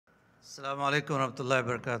Assalamu alaikum wa rahmatullahi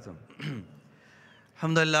wa barakatuh.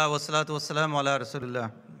 Alhamdulillah wa salatu wa salamu ala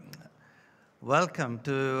Rasulullah. Welcome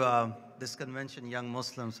to this convention, young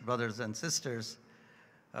Muslims, brothers and sisters.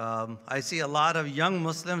 I see a lot of young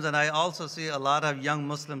Muslims, and I also see a lot of young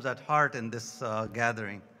Muslims at heart in this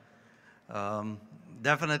gathering.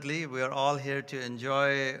 Definitely, we are all here to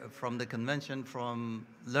enjoy from the convention,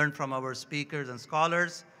 learn from our speakers and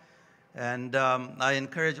scholars. And I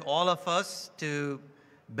encourage all of us to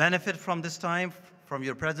benefit from this time, from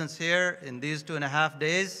your presence here in these 2.5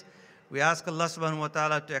 days. We ask Allah subhanahu wa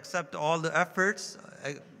ta'ala to accept all the efforts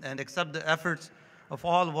and accept the efforts of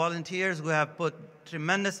all volunteers who have put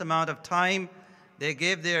tremendous amount of time. They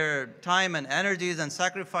gave their time and energies and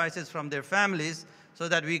sacrifices from their families so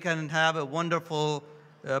that we can have a wonderful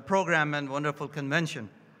program and wonderful convention.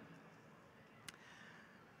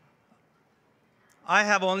 I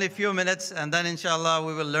have only a few minutes, and then inshallah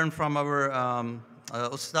we will learn from our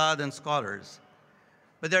ustad and scholars.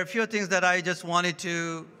 But there are a few things that I just wanted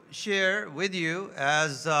to share with you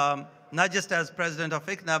as not just as president of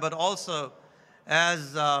ICNA, but also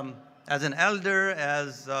as an elder,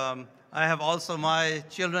 as I have also my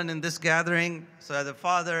children in this gathering, so as a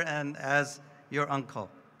father and as your uncle.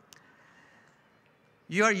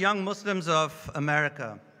 You are young Muslims of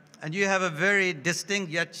America, and you have a very distinct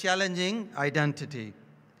yet challenging identity.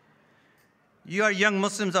 You are young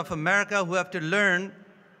Muslims of America who have to learn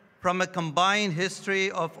from a combined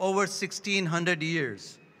history of over 1,600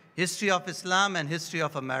 years, history of Islam and history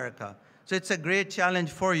of America. So it's a great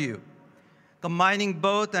challenge for you, combining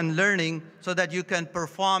both and learning so that you can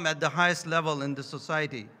perform at the highest level in the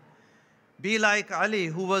society. Be like Ali,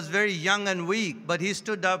 who was very young and weak, but he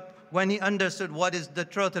stood up when he understood what is the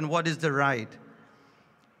truth and what is the right.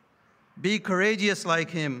 Be courageous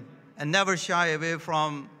like him and never shy away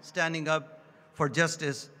from standing up for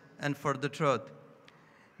justice and for the truth.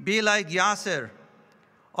 Be like Yasser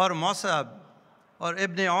or Musab or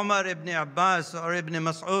Ibn Umar, Ibn Abbas or Ibn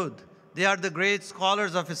Mas'ud. They are the great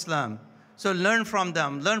scholars of Islam. So learn from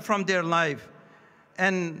them, learn from their life,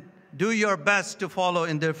 and do your best to follow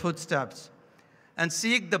in their footsteps. And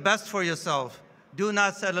seek the best for yourself. Do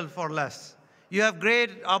not settle for less. You have great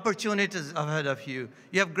opportunities ahead of you.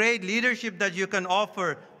 You have great leadership that you can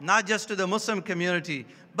offer, not just to the Muslim community,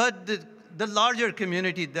 but the larger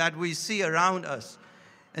community that we see around us.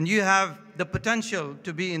 And you have the potential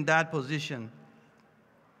to be in that position.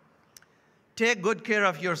 Take good care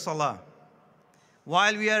of your salah.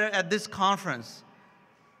 While we are at this conference,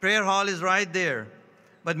 prayer hall is right there.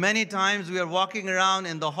 But many times we are walking around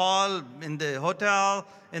in the hall, in the hotel,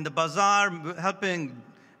 in the bazaar,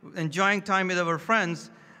 enjoying time with our friends.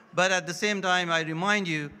 But at the same time, I remind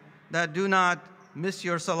you that do not miss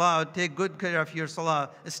your salah. Take good care of your salah.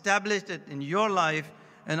 Establish it in your life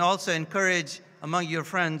and also encourage among your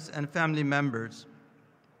friends and family members.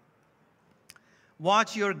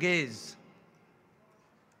 Watch your gaze.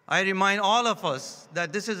 I remind all of us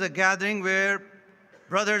that this is a gathering where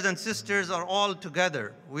brothers and sisters are all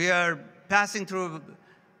together. We are passing through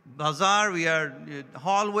bazaar, we are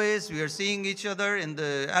hallways, we are seeing each other in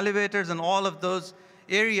the elevators and all of those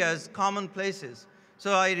areas, common places.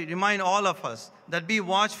 So I remind all of us that be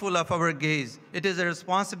watchful of our gaze. It is a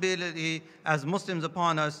responsibility as Muslims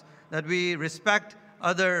upon us that we respect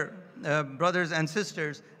other brothers and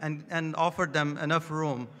sisters and offer them enough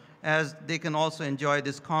room as they can also enjoy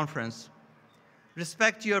this conference.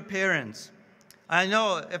 Respect your parents. I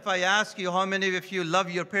know if I ask you how many of you love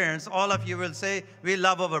your parents, all of you will say, we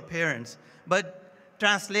love our parents. But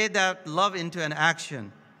translate that love into an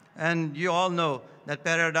action. And you all know that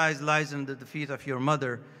paradise lies under the feet of your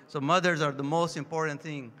mother. So mothers are the most important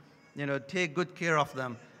thing. Take good care of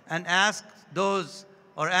them. And ask those,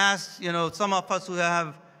 or ask, some of us who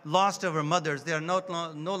have lost our mothers, they are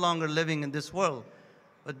no longer living in this world.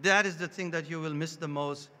 But that is the thing that you will miss the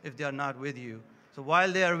most if they are not with you. So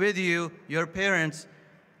while they are with you, your parents,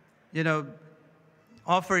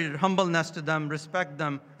 offer your humbleness to them, respect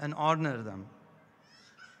them, and honor them.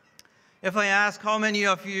 If I ask how many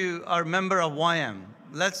of you are member of YM,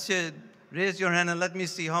 let's raise your hand and let me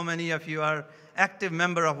see how many of you are active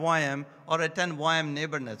member of YM or attend YM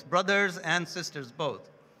NeighborNets, brothers and sisters both.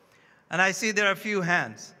 And I see there are a few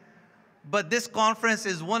hands. But this conference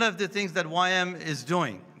is one of the things that YM is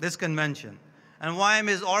doing, this convention. And YM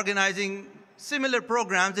is organizing similar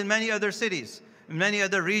programs in many other cities, in many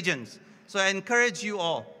other regions. So I encourage you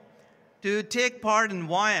all to take part in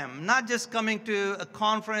YM, not just coming to a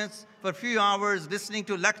conference for a few hours, listening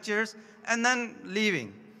to lectures, and then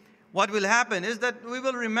leaving. What will happen is that we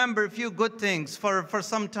will remember a few good things for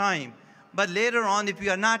some time. But later on, if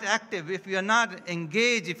you are not active, if you are not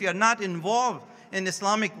engaged, if you are not involved in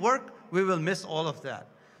Islamic work, we will miss all of that.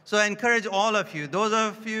 So I encourage all of you, those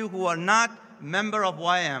of you who are not member of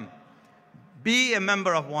YM, be a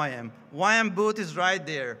member of YM. YM booth is right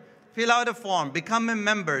there. Fill out a form, become a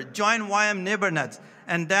member, join YM NeighborNets,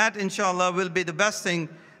 and that, inshallah, will be the best thing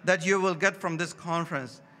that you will get from this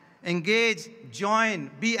conference. Engage,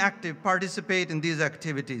 join, be active, participate in these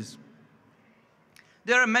activities.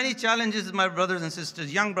 There are many challenges, my brothers and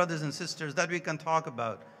sisters, young brothers and sisters, that we can talk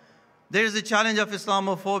about. There is a challenge of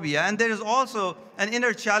Islamophobia, and there is also an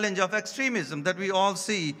inner challenge of extremism that we all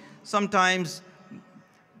see sometimes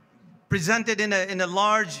presented in a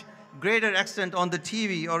large, greater extent on the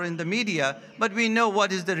TV or in the media, but we know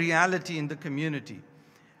what is the reality in the community.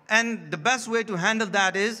 And the best way to handle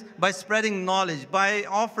that is by spreading knowledge, by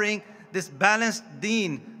offering this balanced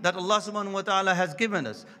deen that Allah subhanahu wa ta'ala has given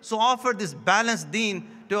us. So offer this balanced deen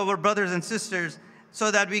to our brothers and sisters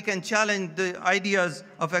so that we can challenge the ideas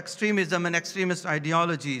of extremism and extremist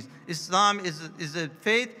ideologies. Islam is a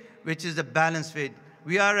faith which is a balanced faith.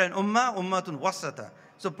 We are an ummatun wasata.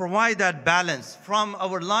 So provide that balance from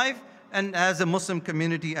our life and as a Muslim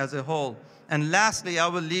community as a whole. And lastly, I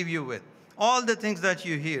will leave you with all the things that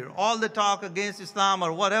you hear, all the talk against Islam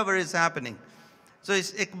or whatever is happening. So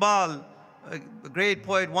it's Iqbal, a great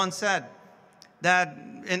poet, once said that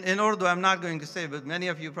in Urdu, I'm not going to say, but many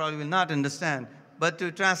of you probably will not understand, but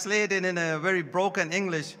to translate it in a very broken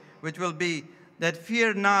English, which will be that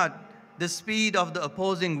fear not the speed of the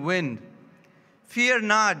opposing wind. Fear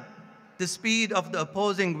not the speed of the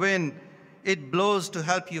opposing wind. It blows to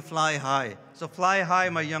help you fly high. So fly high,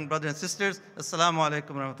 my young brothers and sisters. Assalamu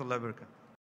alaikum wa rahmatullahi wa barakatuh.